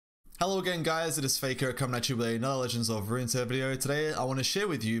Hello again guys, it is Faker coming at you with another Legends of Runeterra video. Today I want to share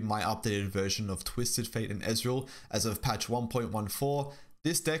with you my updated version of Twisted Fate and Ezreal as of patch 1.14.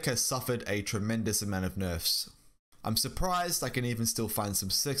 This deck has suffered a tremendous amount of nerfs. I'm surprised I can even still find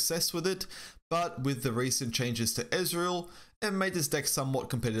some success with it, but with the recent changes to Ezreal, it made this deck somewhat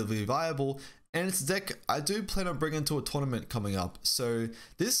competitively viable, and it's a deck I do plan on bringing to a tournament coming up. So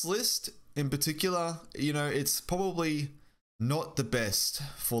this list in particular, it's probably not the best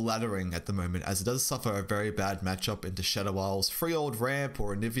for laddering at the moment, as it does suffer a very bad matchup into Shadow Isles, Freehold Ramp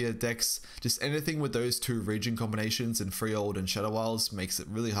or Anivia decks. Just anything with those two region combinations in Freehold and Shadow Isles makes it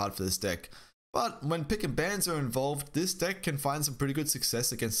really hard for this deck. But when pick and bans are involved, this deck can find some pretty good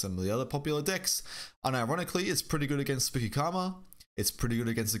success against some of the other popular decks. And ironically, it's pretty good against Spooky Karma. It's pretty good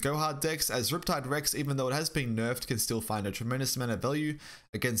against the Go Hard decks, as Riptide Rex, even though it has been nerfed, can still find a tremendous amount of value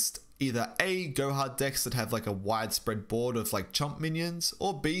against either A, Go Hard decks that have like a widespread board of like chump minions,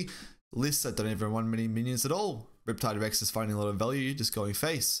 or B, lists that don't even run many minions at all. Riptide Rex is finding a lot of value just going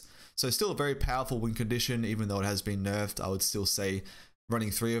face. So still a very powerful win condition, even though it has been nerfed. I would still say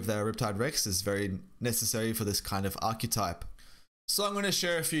running 3 of their Riptide Rex is very necessary for this kind of archetype. So I'm going to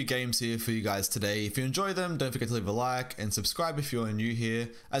share a few games here for you guys today. If you enjoy them, don't forget to leave a like and subscribe if you're new here.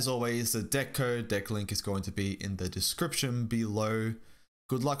 As always, the deck code, deck link is going to be in the description below.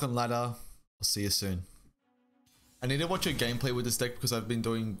 Good luck on ladder. I'll see you soon. I need to watch your gameplay with this deck because I've been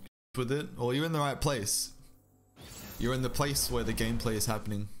doing with it. Or you're in the right place. You're in the place where the gameplay is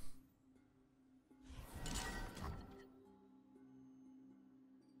happening.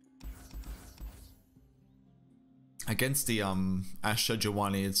 Against the Ashe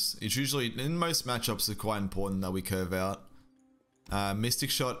Sejuani, it's usually, in most matchups, it's quite important that we curve out. Mystic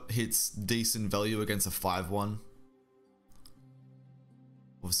Shot hits decent value against a 5-1.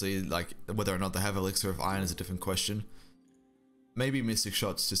 Obviously, like, whether or not they have Elixir of Iron is a different question. Maybe Mystic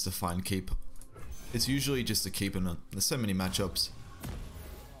Shot's just a fine keep. It's usually just a keep in it. There's so many matchups.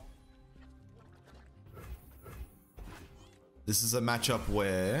 This is a matchup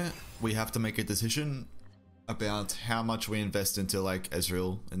where we have to make a decision about how much we invest into like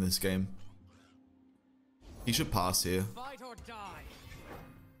Ezreal in this game. He should pass here. Fight or die.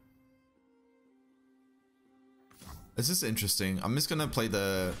 This is interesting. I'm just gonna play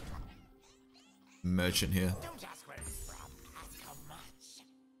the merchant here. Don't ask where it's from. Ask how much.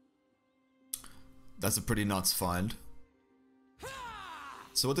 That's a pretty nuts find.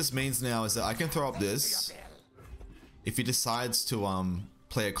 So what this means now is that I can throw up this. If he decides to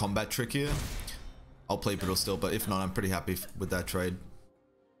play a combat trick here, I'll play Brittle still, but if not, I'm pretty happy with that trade.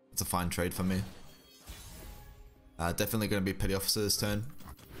 It's a fine trade for me. Definitely going to be Petty Officer this turn.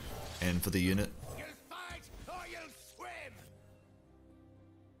 And for the unit. You'll fight or you'll swim.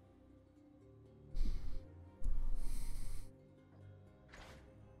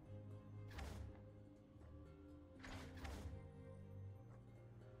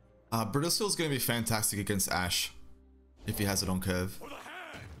 Brittle Steel is going to be fantastic against Ashe. If he has it on curve.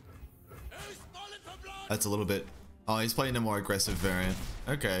 That's a little bit... Oh, he's playing a more aggressive variant.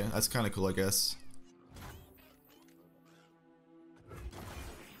 Okay, that's kind of cool, I guess. I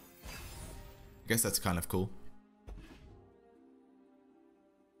guess that's kind of cool.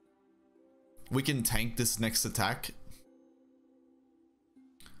 We can tank this next attack,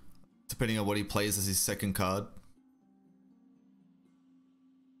 depending on what he plays as his second card.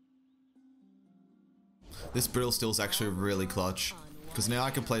 This Brittle Steel is actually really clutch, because now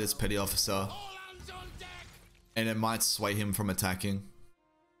I can play this Petty Officer, and it might sway him from attacking.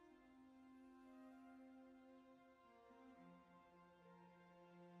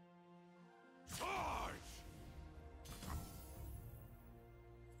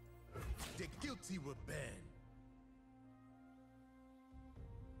 The guilty will burn.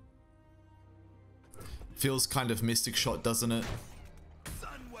 Feels kind of Mystic Shot, doesn't it?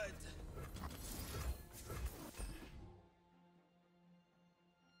 Sunward.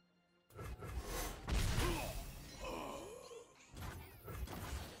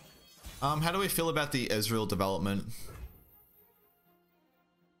 How do we feel about the Ezreal development?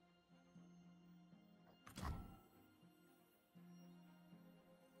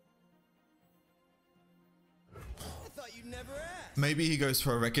 I thought you'd never ask. Maybe he goes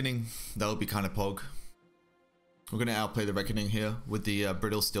for a Reckoning. That would be kind of pog. We're going to outplay the Reckoning here with the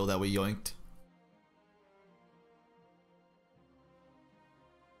Brittle Steel that we yoinked.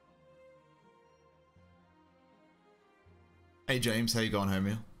 Hey James, how you going home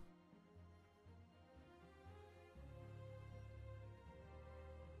here?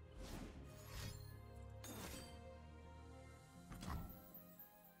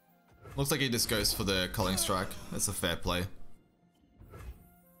 Looks like he just goes for the Culling Strike. That's a fair play.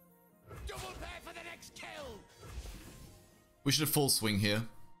 We should have full swing here.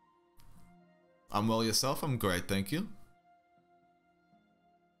 I'm well yourself, I'm great, thank you.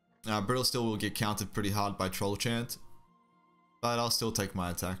 Brittle still will get countered pretty hard by Troll Chant, but I'll still take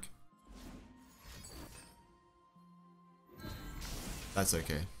my attack. That's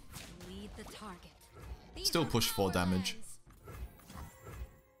okay. Still push 4 damage.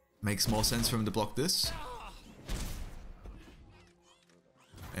 Makes more sense for him to block this.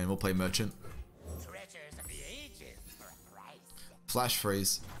 And we'll play Merchant. Flash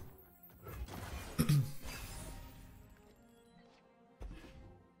freeze.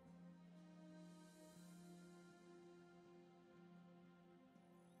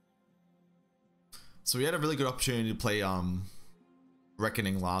 So we had a really good opportunity to play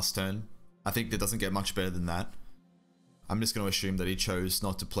Reckoning last turn. I think it doesn't get much better than that. I'm just going to assume that he chose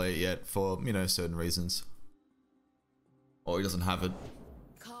not to play it yet for, you know, certain reasons. Or he doesn't have it.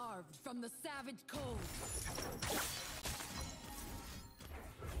 Carved from the savage code.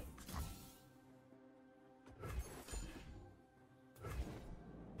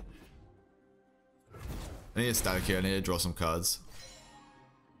 I need a static here, I need to draw some cards.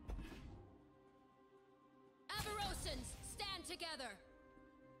 Stand together.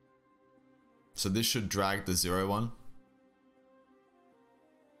 So this should drag the 0-1.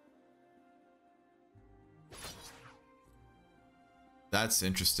 That's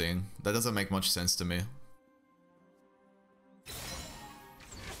interesting. That doesn't make much sense to me.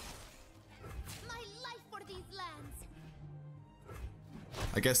 My life for these lands.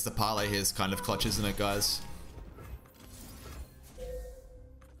 I guess the parlay here is kind of clutch, isn't it, guys?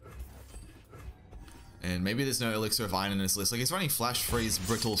 And maybe there's no Elixir of Iron in his list. Like, he's running Flash Freeze,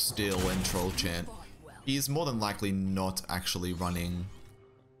 Brittle Steel, and Troll Chant. He's more than likely not actually running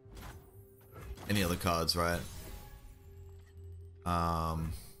any other cards, right?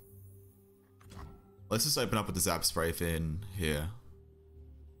 Let's just open up with the Zap Spray Fin here.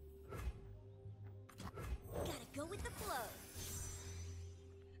 Gotta go with the flow.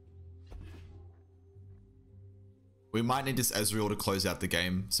 We might need this Ezreal to close out the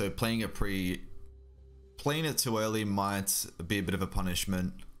game, so playing it too early might be a bit of a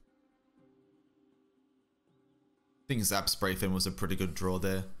punishment. I think Zap Spray Fin was a pretty good draw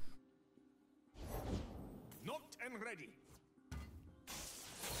there. Knocked and ready.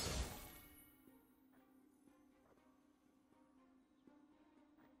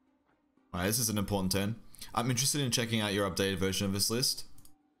 Alright, this is an important turn. I'm interested in checking out your updated version of this list.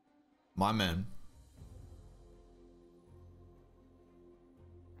 My man.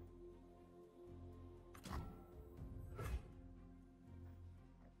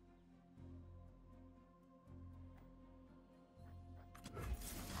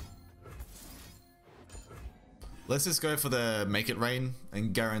 Let's just go for the Make It Rain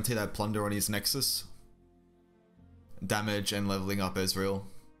and guarantee that Plunder on his Nexus. Damage and leveling up Ezreal.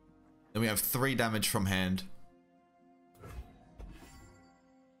 Then we have 3 damage from hand.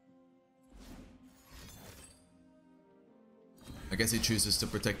 I guess he chooses to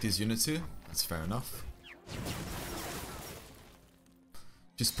protect his units here. That's fair enough.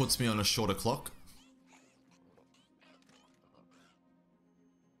 Just puts me on a shorter clock.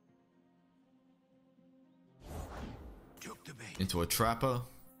 Into a Trapper.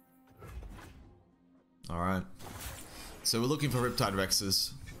 Alright. So we're looking for Riptide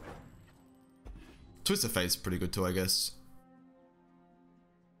Rexes. Twisted Fate's pretty good too, I guess.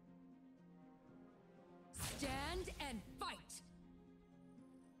 Stand and fight.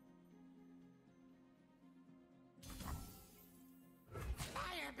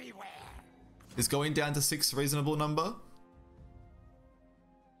 Fire beware. Is going down to 6 a reasonable number?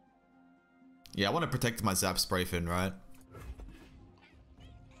 Yeah, I want to protect my Zap Spray Fin, right?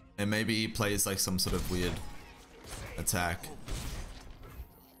 And maybe he plays like some sort of weird attack.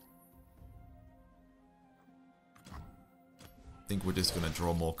 I think we're just gonna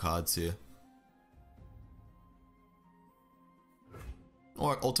draw more cards here.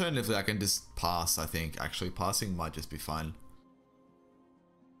 Or alternatively, I can just pass, I think. Actually, passing might just be fine.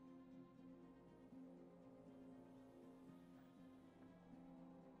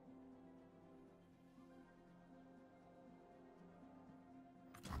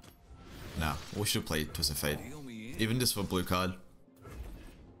 Nah, we should play Twisted Fate. Even just for blue card.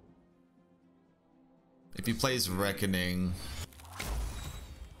 If he plays Reckoning...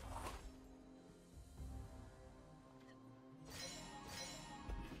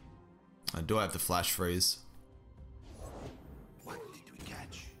 do I have the Flash Freeze? What did we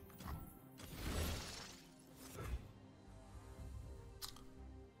catch?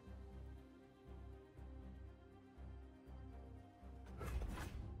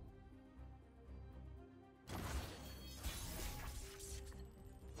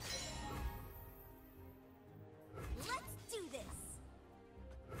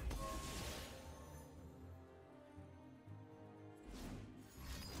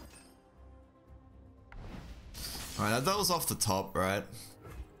 Alright, that was off the top, right?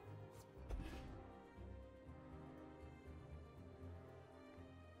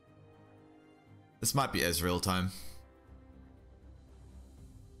 This might be Ezreal time.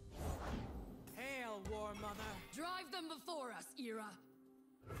 Hail, War Mother. Drive them before us, Era.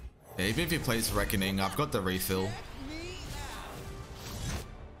 Yeah, even if he plays Reckoning, I've got the refill. Check me out.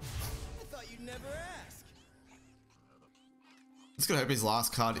 I thought you'd never ask. Just gonna hope his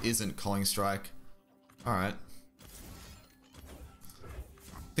last card isn't Calling Strike. Alright.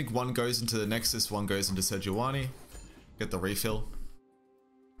 I think one goes into the Nexus, one goes into Sejuani. Get the refill.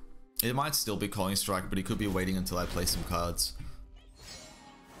 It might still be Calling Strike, but he could be waiting until I play some cards.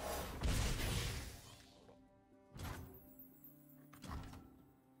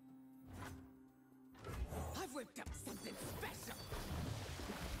 I've whipped up something special.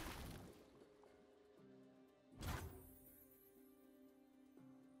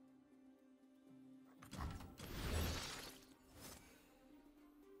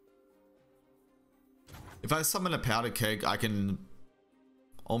 If I summon a Powder Keg, I can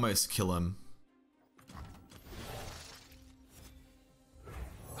almost kill him.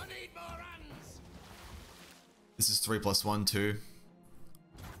 I need more hands. This is 3+1, 2.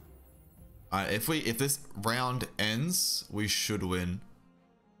 Alright, if this round ends, we should win.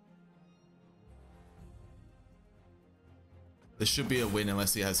 This should be a win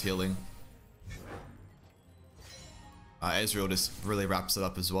unless he has healing. Ezreal just really wraps it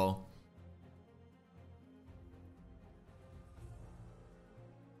up as well.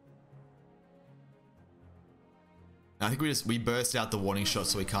 I think we burst out the warning shot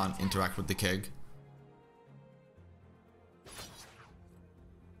so we can't interact with the keg.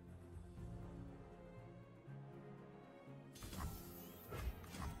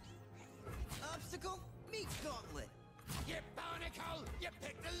 Obstacle, meet gauntlet. You barnacle, you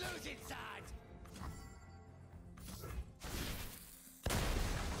picked the losing side.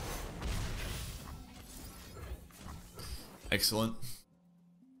 Excellent.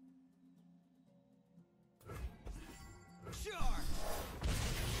 Sure.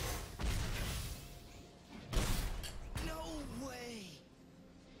 No way.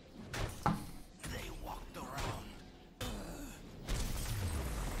 They walked around.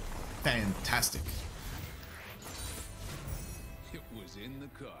 Fantastic. It was in the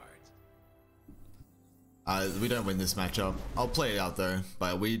cards. We don't win this matchup. I'll play it out though,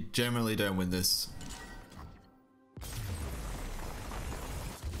 but we generally don't win this.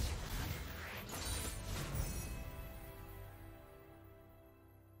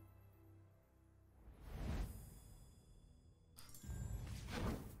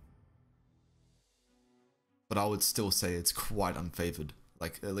 But I would still say it's quite unfavored.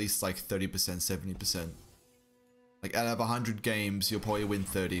 Like at least like 30%, 70%. Like out of 100 games, you'll probably win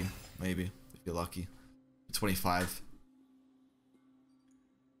 30, maybe, if you're lucky. 25.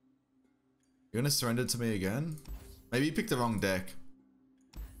 You're gonna surrender to me again? Maybe you picked the wrong deck.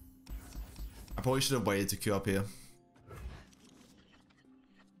 I probably should have waited to queue up here.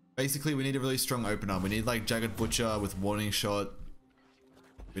 Basically, we need a really strong opener. We need like Jagged Butcher with Warning Shot.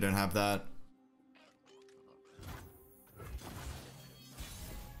 We don't have that.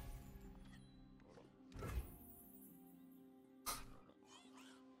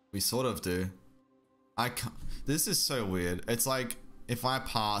 We sort of do. I can't. This is so weird. It's like if I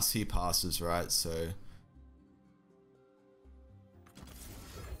pass, he passes, right? So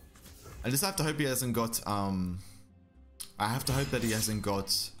I just have to hope he hasn't got. I have to hope that he hasn't got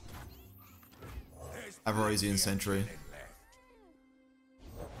Avarosian Sentry.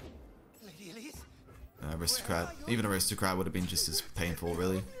 Lady Elise? Aristocrat. Even Aristocrat would have been just as painful,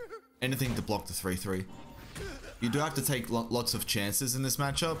 really. Anything to block the 3/3. You do have to take lots of chances in this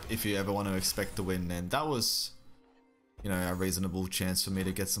matchup if you ever want to expect to win, and that was, you know, a reasonable chance for me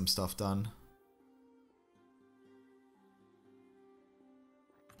to get some stuff done.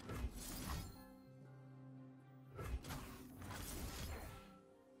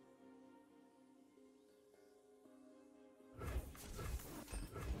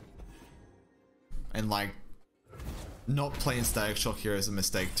 And like, not playing Static Shock here is a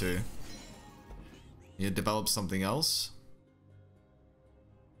mistake too. You develop something else.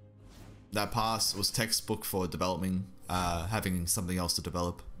 That pass was textbook for developing, having something else to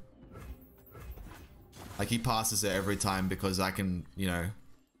develop. Like he passes it every time because I can, you know,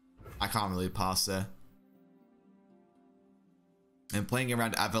 I can't really pass there. And playing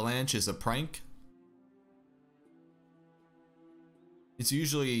around Avalanche is a prank. It's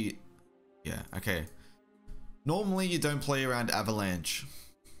usually, yeah, okay. Normally you don't play around Avalanche,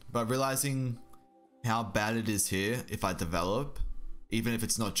 but realizing how bad it is here if I develop, even if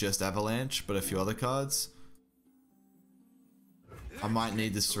it's not just Avalanche but a few other cards, I might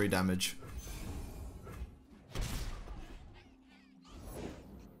need this 3 damage.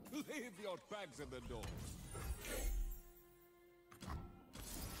 Leave your bags at the door.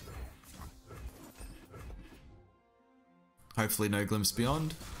 Hopefully no glimpse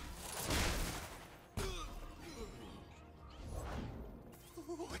beyond.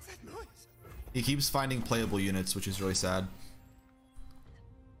 What's that noise? He keeps finding playable units, which is really sad.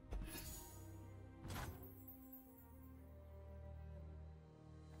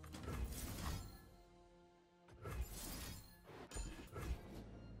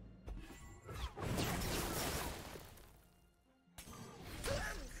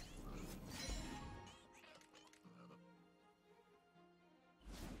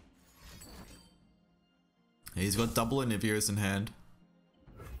 He's got double Aniviers in hand.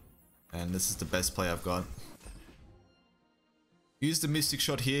 And this is the best play I've got. Use the Mystic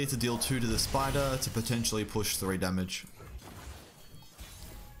Shot here to deal 2 to the Spider to potentially push 3 damage.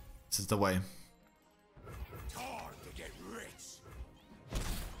 This is the way. Time to get rich.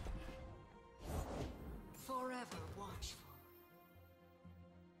 Forever watchful.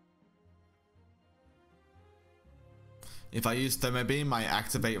 If I use Thermo Beam, I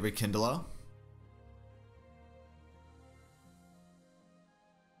activate Rekindler.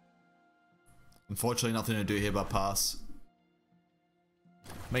 Unfortunately, nothing to do here but pass.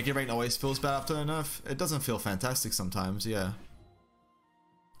 Making rain always feels bad after a nerf. It doesn't feel fantastic sometimes, yeah.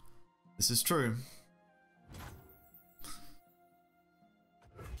 This is true.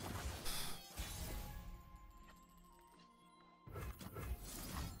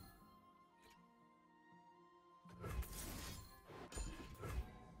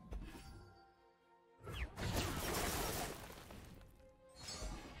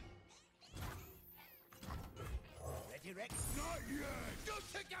 Ready, Rex? Not yet. Good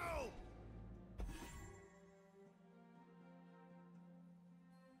to go.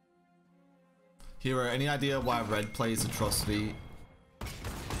 Hero, any idea why Red plays Atrocity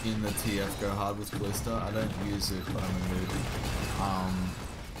in the TF Go Hard with Callista? I don't use it, but I'm in the mood.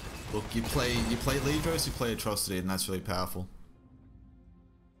 Look, you play Lidros, you play Atrocity, and that's really powerful.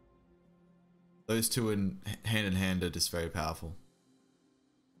 Those two in hand are just very powerful.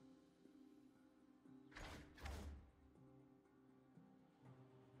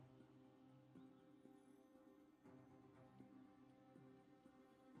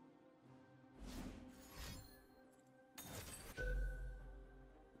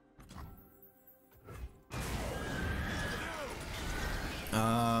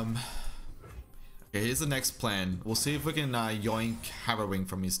 Okay, here's the next plan. We'll see if we can yoink Harrowing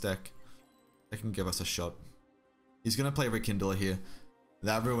from his deck. That can give us a shot. He's gonna play Rekindler here.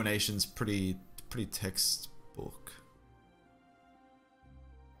 That Ruination's pretty textbook.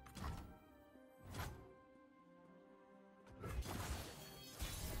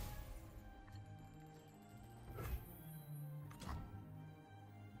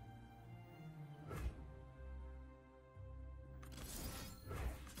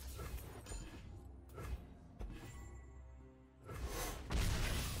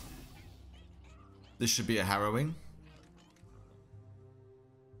 This should be a Harrowing.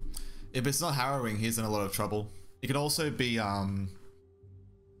 If it's not Harrowing, he's in a lot of trouble. It could also be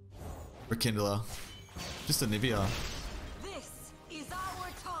Rekindler. Just a Nivea. This is our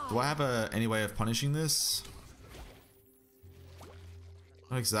time. Do I have any way of punishing this?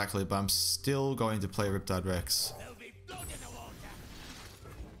 Not exactly, but I'm still going to play Riptide Rex. There'll be blood in the water.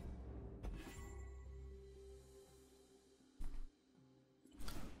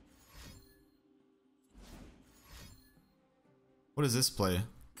 What does this play?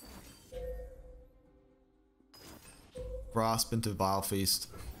 Grasp into Vile Feast.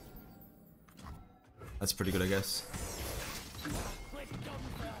 That's pretty good, I guess.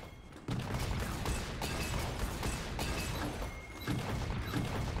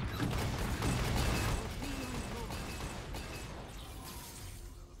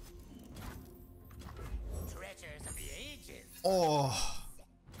 Treasures of the ages. Oh!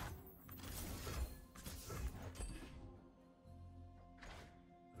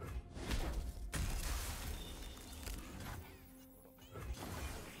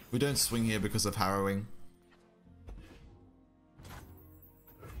 We don't swing here because of Harrowing.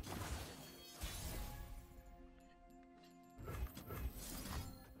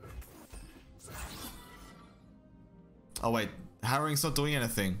 Oh wait, Harrowing's not doing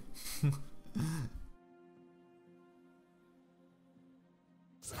anything.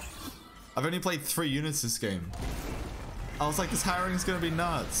 I've only played 3 units this game. I was like, this Harrowing's gonna be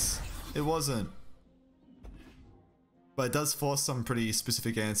nuts. It wasn't. But it does force some pretty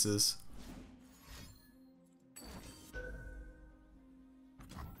specific answers.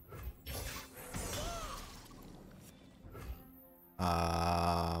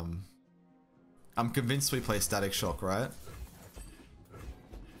 I'm convinced we play Static Shock, right?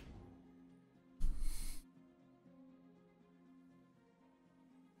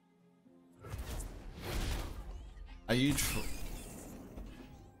 Are you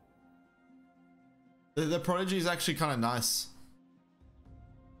the Prodigy is actually kind of nice.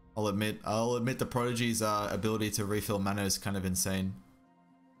 I'll admit the Prodigy's ability to refill mana is kind of insane.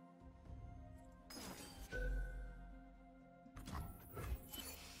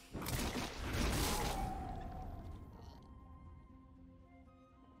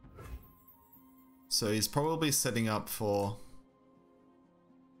 So he's probably setting up for...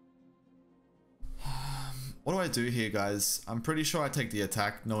 What do I do here, guys? I'm pretty sure I take the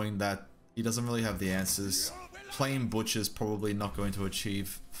attack, knowing that he doesn't really have the answers. Playing Butcher's probably not going to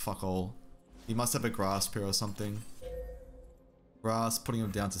achieve fuck all. He must have a Grasp here or something. Grasp, putting him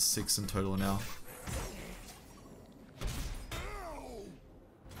down to 6 in total now.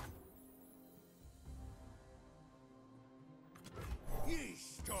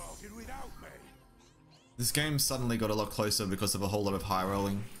 This game suddenly got a lot closer because of a whole lot of high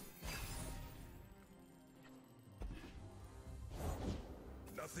rolling.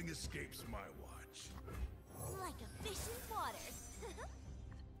 Nothing escapes my watch. Like a fish in water.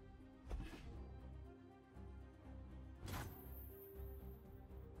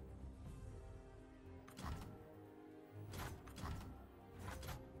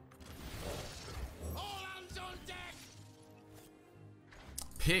 All hands on deck!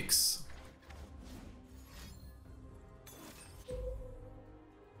 Picks.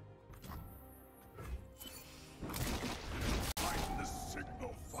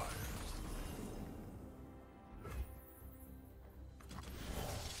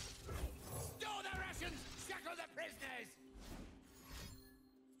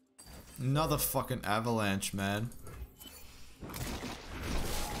 Another fucking avalanche, man.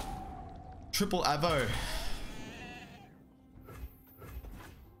 Triple avo.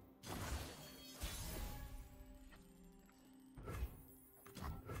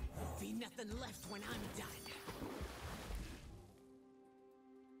 Be nothing left when I'm done.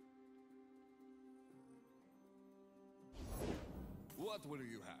 What will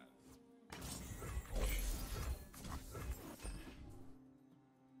you have?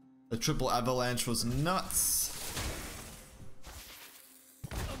 The triple avalanche was nuts.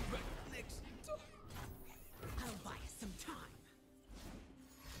 I'll buy us some time.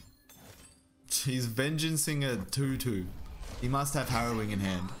 He's vengeancing a 2/2. He must have harrowing in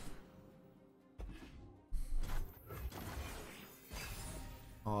hand.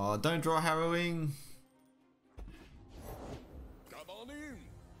 Oh, don't draw harrowing. Come on in.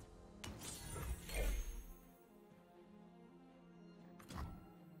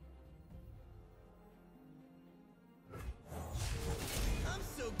 I'm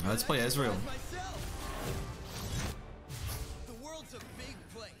so good Let's play I Ezreal. myself. The world's a big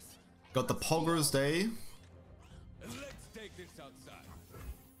place. Got the Poggers Day. Let's take this outside.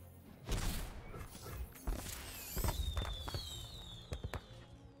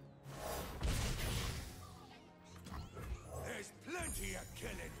 There's plenty of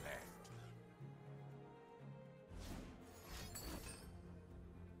killing left.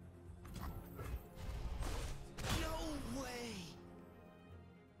 No way.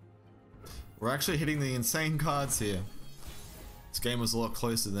 We're actually hitting the insane cards here. This game was a lot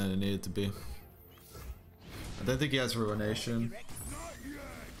closer than it needed to be. I don't think he has Ruination.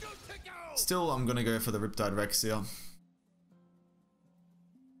 Still, I'm gonna go for the Riptide Rex here.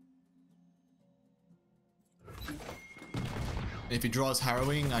 If he draws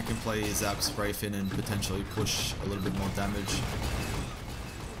Harrowing, I can play Zap Spray Fin and potentially push a little bit more damage.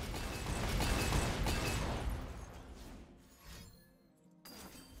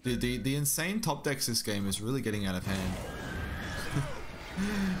 Dude, the insane top decks this game is really getting out of hand.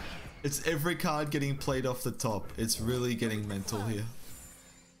 It's every card getting played off the top. It's really getting mental here.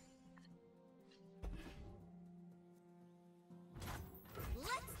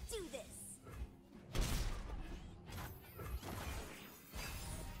 Let's do this.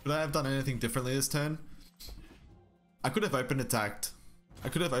 Could I have done anything differently this turn? I could have open attacked. I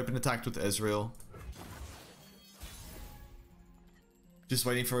could have open attacked with Ezreal. Just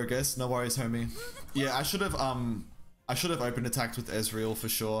waiting for a guess. No worries, homie. Yeah, I should have open attacked with Ezreal for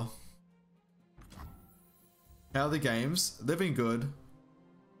sure. How are the games? They've been good.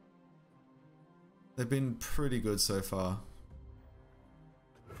 They've been pretty good so far.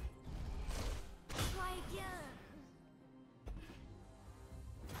 Try again.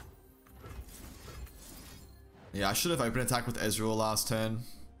 Yeah, I should have open attack with Ezreal last turn,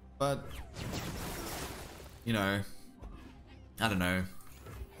 but you know, I don't know.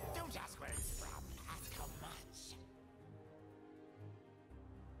 Don't ask where it's from, ask how much.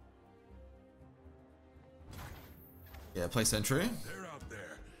 Yeah, play Sentry. They're out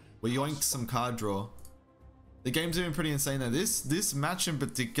there. We yoinked some card draw. The game's doing pretty insane though. This match in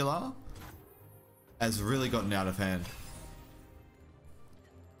particular has really gotten out of hand.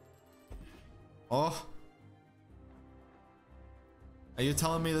 Oh. Are you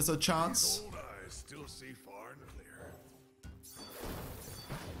telling me there's a chance? Old eyes still see far and clear.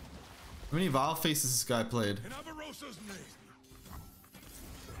 How many Vile Feasts has this guy played? In Avarosa's name.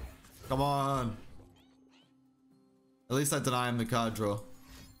 Come on. At least I deny him the card draw.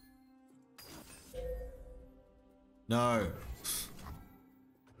 No.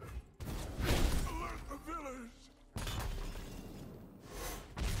 Alert the village.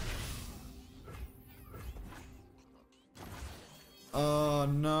 Oh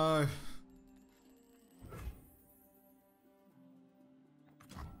no.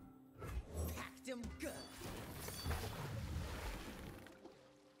 Packed 'em good.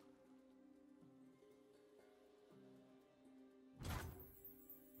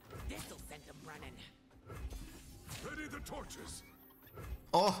 This'll send 'em running. Ready the torches.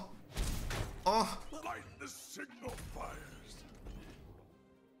 Oh. Oh. Light the signal fires.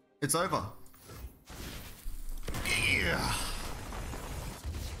 It's over. Yeah.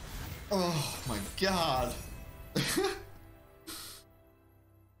 Oh my god.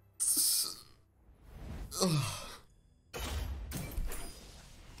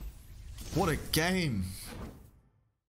 What a game.